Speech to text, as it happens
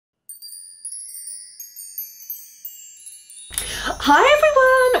Hi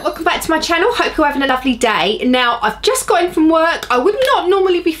everyone, welcome back to my channel. Hope you're having a lovely day. Now, I've just got in from work. I would not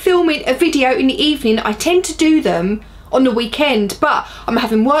normally be filming a video in the evening. I tend to do them on the weekend, but I'm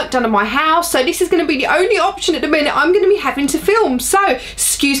having work done on my house, so this is going to be the only option at the minute I'm going to be having to film. So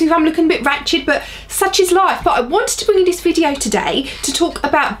excuse me if I'm looking a bit ratchet, but such is life. But I wanted to bring you this video today to talk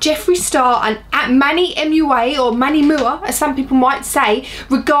about Jeffree Star and Manny MUA, or Manny MUA as some people might say,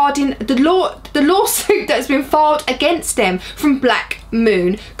 regarding the lawsuit that's been filed against them from Black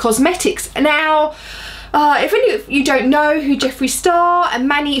Moon Cosmetics. Now, if any of you don't know who Jeffree Star and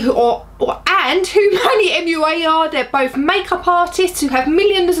Manny who Manny MUA are, they're both makeup artists who have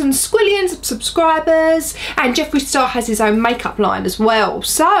millions and squillions of subscribers, and Jeffree Star has his own makeup line as well.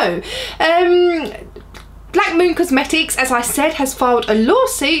 So Black Moon Cosmetics, as I said, has filed a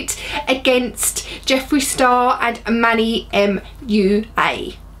lawsuit against Jeffree Star and Manny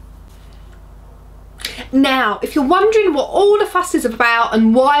MUA. Now, if you're wondering what all the fuss is about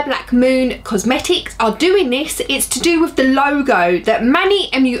and why Black Moon Cosmetics are doing this, it's to do with the logo that Manny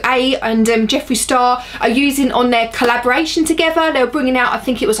MUA and Jeffree Star are using on their collaboration together. They were bringing out, I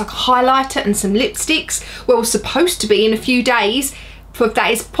think it was like a highlighter and some lipsticks. Well, supposed to be in a few days.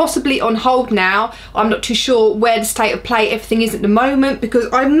 That is possibly on hold now. I'm not too sure where the state of play everything is at the moment, because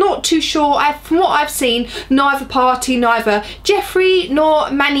I'm not too sure. From what I've seen, neither party, neither Jeffree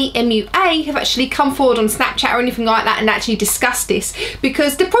nor Manny MUA have actually come forward on Snapchat or anything like that and actually discussed this,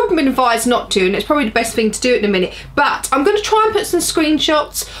 because they've probably been advised not to, and it's probably the best thing to do at the minute. But I'm going to try and put some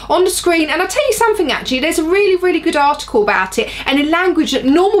screenshots on the screen, and I'll tell you something, actually, there's a really good article about it, and in language that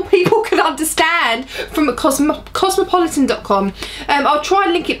normal people can understand, from cosmopolitan.com. I'll try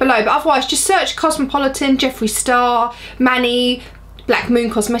and link it below, but otherwise just search Cosmopolitan, Jeffree Star, Manny, Black Moon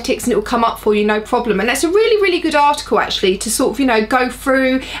Cosmetics, and it will come up for you, no problem. And that's a really good article, actually, to sort of, you know, go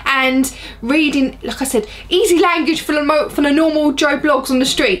through and reading, like I said, easy language for the normal Joe blogs on the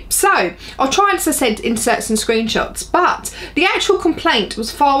street. So I'll try and, as I said, insert some screenshots. But the actual complaint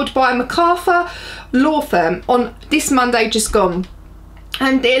was filed by MacArthur law firm on this Monday just gone,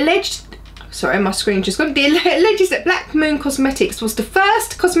 and the alleged, sorry, my screen just gone. It alleges that Black Moon Cosmetics was the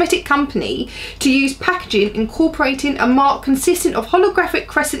first cosmetic company to use packaging incorporating a mark consistent of holographic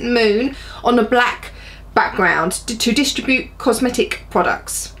crescent moon on a black background to distribute cosmetic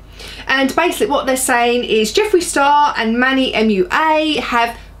products. And basically what they're saying is Jeffree Star and Manny MUA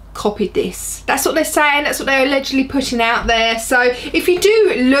have copied this. That's what they're saying, that's what they're allegedly putting out there. So if you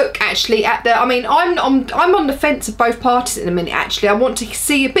do look actually at the, I mean, I'm on the fence of both parties at the minute, actually. I want to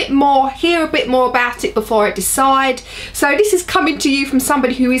see a bit more, hear a bit more about it before I decide. So this is coming to you from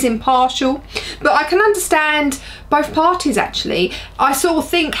somebody who is impartial, but I can understand both parties, actually. I sort of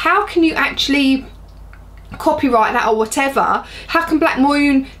think, how can you actually copyright that or whatever? How can Black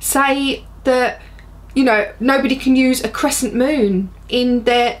Moon say that, you know, nobody can use a crescent moon in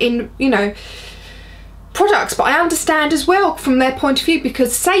their, you know, products? But I understand as well from their point of view,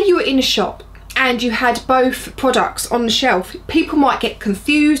 because say you were in a shop and you had both products on the shelf, people might get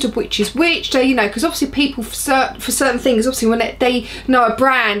confused of which is which. They, you know, because obviously people for certain things, obviously when they know a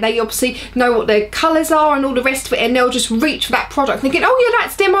brand, they obviously know what their colours are and all the rest of it, and they'll just reach for that product thinking, oh yeah,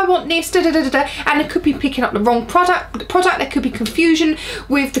 that's them, I want this, and it could be picking up the wrong product. There could be confusion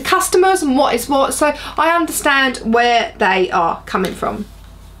with the customers and what is what. So I understand where they are coming from.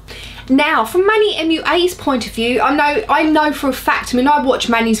 Now, from Manny MUA's point of view, I know for a fact, I mean, I watch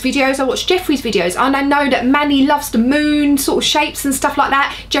Manny's videos, I watch Jeffree's videos, and I know that Manny loves the moon sort of shapes and stuff like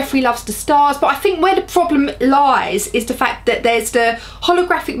that. Jeffree loves the stars, but I think where the problem lies is the fact that there's the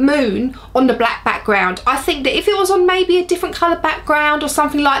holographic moon on the black background. I think that if it was on maybe a different colour background or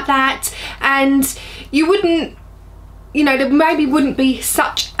something like that, and you wouldn't, you know, there maybe wouldn't be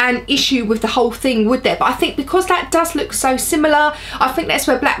such an issue with the whole thing, would there? But I think because that does look so similar, I think that's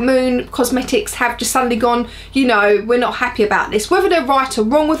where Black Moon Cosmetics have just suddenly gone, you know, we're not happy about this. Whether they're right or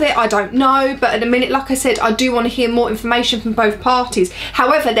wrong with it, I don't know. But at the minute, like I said, I do want to hear more information from both parties.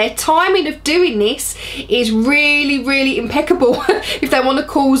 However, their timing of doing this is really impeccable if they want to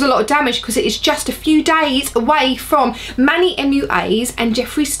cause a lot of damage, because it is just a few days away from Manny MUA's and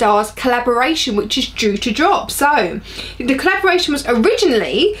Jeffree Star's collaboration, which is due to drop. So the collaboration was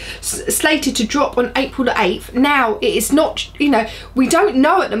originally slated to drop on April the 8th. Now, it is not, you know, we don't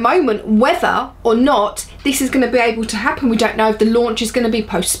know at the moment whether or not this is going to be able to happen. We don't know if the launch is going to be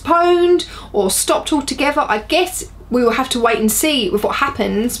postponed or stopped altogether. I guess we will have to wait and see with what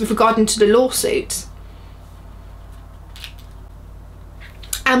happens with regarding to the lawsuit.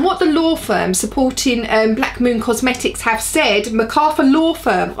 And what the law firm supporting Black Moon Cosmetics have said, MacArthur Law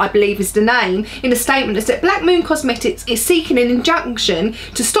Firm, I believe is the name, in a statement is that Black Moon Cosmetics is seeking an injunction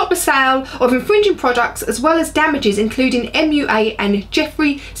to stop the sale of infringing products as well as damages including MUA and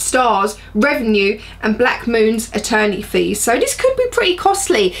Jeffree Star's revenue and Black Moon's attorney fees. So this could be pretty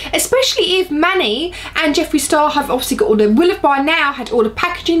costly, especially if Manny and Jeffree Star have obviously got all the, will have by now had all the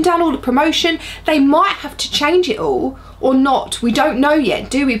packaging done, all the promotion. They might have to change it all or not. We don't know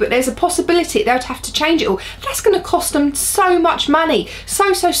yet, do we? But there's a possibility they'd have to change it all. That's going to cost them so much money, so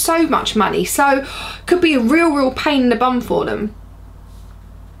much money. So could be a real pain in the bum for them.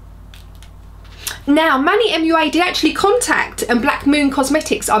 Now, Manny MUA did actually contact Black Moon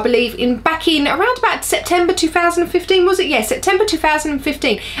Cosmetics, I believe, back in around about September 2015, was it? Yes, September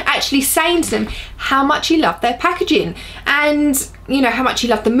 2015, actually saying to them how much he loved their packaging and, you know, how much he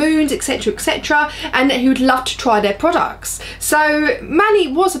loved the moons, etc, etc, and that he would love to try their products. So Manny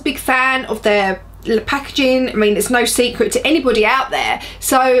was a big fan of their packaging. I mean, it's no secret to anybody out there.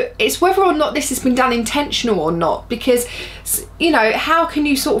 So it's whether or not this has been done intentional or not, because, you know, how can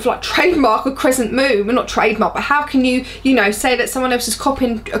you sort of like trademark a crescent moon? Well, not trademark, but how can you, you know, say that someone else is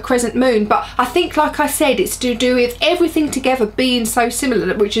copying a crescent moon? But I think, like I said, it's to do with everything together being so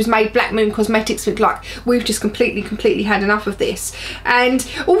similar, which has made Black Moon Cosmetics look like we've just completely had enough of this. And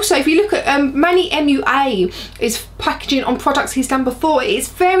also, if you look at Manny MUA is packaging on products he's done before, it's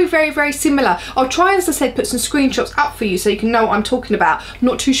very similar. I'll try, as I said, put some screenshots up for you so you can know what I'm talking about. I'm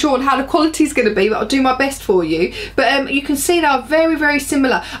not too sure on how the quality is going to be, but I'll do my best for you. But you can see they are very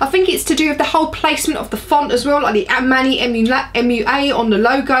similar. I think it's to do with the whole placement of the font as well, like the Manny MUA on the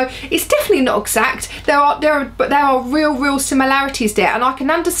logo. It's definitely not exact. But there are real similarities there, and I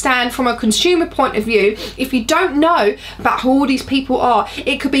can understand from a consumer point of view, if you don't know about who all these people are,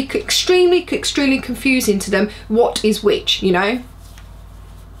 it could be extremely confusing to them what is which, you know.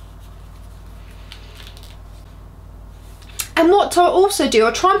 And what I'll also do,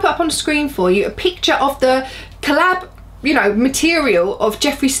 I'll try and put up on the screen for you a picture of the collab, you know, material of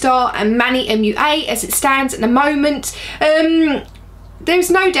Jeffree Star and Manny MUA as it stands at the moment.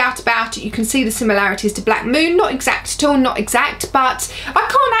 There's no doubt about it, you can see the similarities to Black Moon. Not exact at all, not exact, but I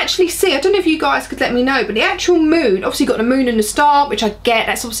can't actually see, I don't know if you guys could let me know, but the actual moon, obviously got the moon and the star, which I get,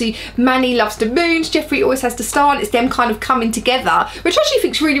 that's obviously Manny loves the moons, Jeffree always has the star, and it's them kind of coming together, which I actually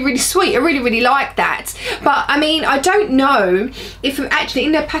think is really sweet. I really like that. But I mean, I don't know if actually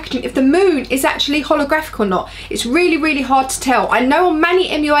in their packaging, if the moon is actually holographic or not. It's really hard to tell. I know on Manny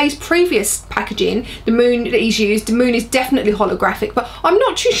MUA's previous packaging, the moon that he's used, the moon is definitely holographic, but I'm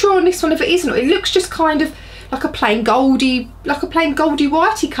not too sure on this one if it is or not. It looks just kind of like a plain goldy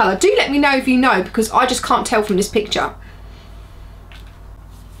whitey colour. Do let me know if you know, because I just can't tell from this picture.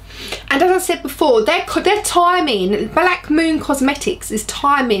 And as I said before, their timing, Black Moon Cosmetics'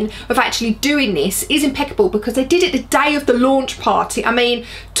 timing of actually doing this is impeccable, because they did it the day of the launch party. I mean,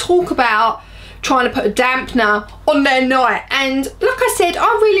 talk about trying to put a dampener on their night. And like I said, I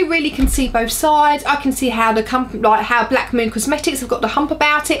really can see both sides. I can see how the company, like how Black Moon Cosmetics have got the hump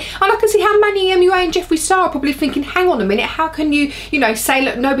about it, and I can see how Manny MUA and Jeffree Star are probably thinking, hang on a minute, how can you, you know, say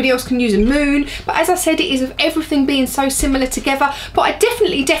look, nobody else can use a moon? But as I said, it is of everything being so similar together. But I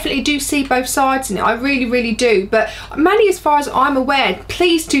definitely do see both sides in it. I really do. But Manny, as far as I'm aware,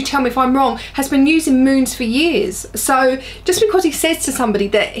 please do tell me if I'm wrong, has been using moons for years. So just because he says to somebody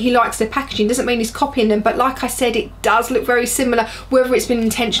that he likes their packaging doesn't mean he's copying them. But like I said, it does look very similar, whether it's been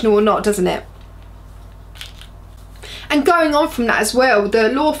intentional or not, doesn't it? And going on from that as well, the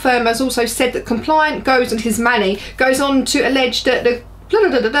law firm has also said that compliant goes on his Manny goes on to allege that the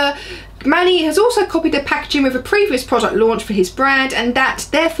Manny has also copied the packaging with a previous product launch for his brand, and that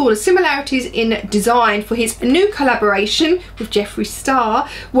therefore the similarities in design for his new collaboration with Jeffree Star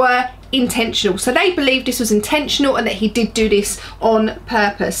were intentional. So they believe this was intentional and that he did do this on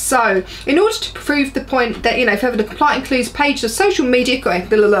purpose. So in order to prove the point that, you know, further, the compliant includes pages of social media,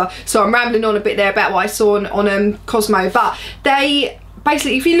 so I'm rambling on a bit there about what I saw on Cosmo, but they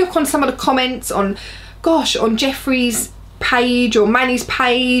basically, if you look on some of the comments on, gosh, on Jeffree's page or Manny's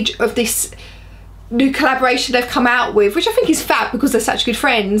page of this new collaboration they've come out with, which I think is fab because they're such good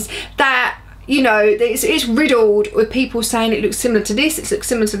friends, that, you know, it's riddled with people saying it looks similar to this, it looks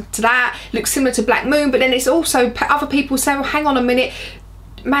similar to that, it looks similar to Black Moon. But then it's also other people saying, well, hang on a minute,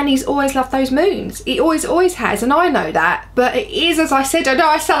 Manny's always loved those moons. He always has, and I know that. But it is, as I said, I know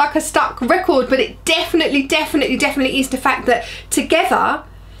I sound like a stuck record, but it definitely is the fact that together,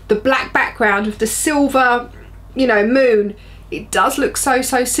 the black background with the silver, you know, moon, it does look so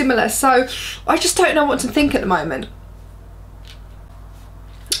similar. So I just don't know what to think at the moment.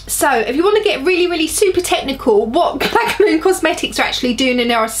 So if you want to get really super technical, what Black Moon Cosmetics are actually doing, and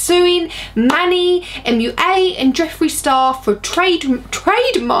they are suing Manny MUA and Jeffree Star for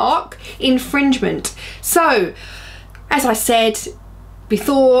trademark infringement. So as I said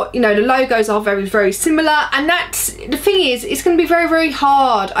before, you know, the logos are very similar, and that's the thing is, it's going to be very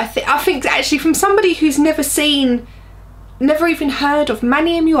hard. I think actually, from somebody who's never even heard of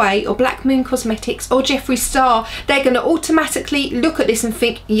Manny MUA or Black Moon Cosmetics or Jeffree Star, they're going to automatically look at this and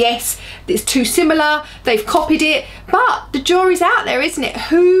think, yes, it's too similar, they've copied it. But the jury's out there, isn't it?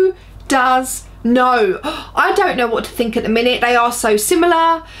 Who does know? I don't know what to think at the minute. They are so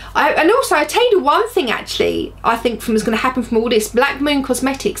similar. And also, I tell you one thing actually, I think is going to happen from all this, Black Moon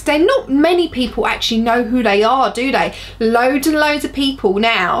Cosmetics, they're not many people actually know who they are, do they? Loads and loads of people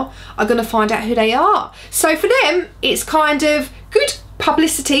now are going to find out who they are. So for them, it's kind of good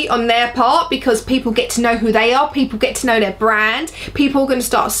publicity on their part, because people get to know who they are, people get to know their brand, people are going to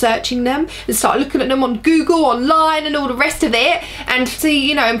start searching them and start looking at them on Google, online and all the rest of it, and see,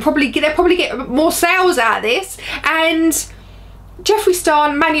 you know, and they'll probably get more sales out of this. And Jeffree Star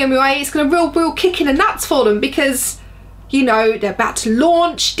and Manny MUA, it's going to real kick in the nuts for them, because, you know, they're about to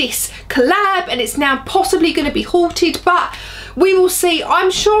launch this collab and it's now possibly going to be halted, but we will see. I'm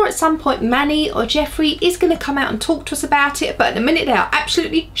sure at some point Manny or Jeffree is going to come out and talk to us about it, but at the minute they are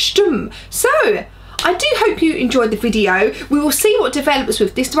absolutely stumm. So I do hope you enjoyed the video. We will see what develops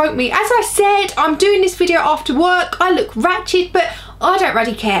with this, won't we? As I said, I'm doing this video after work. I look ratchet, but I don't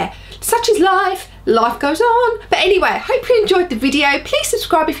really care. Such is life. Life goes on. But anyway, I hope you enjoyed the video. Please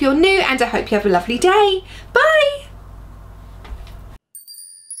subscribe if you're new, and I hope you have a lovely day. Bye.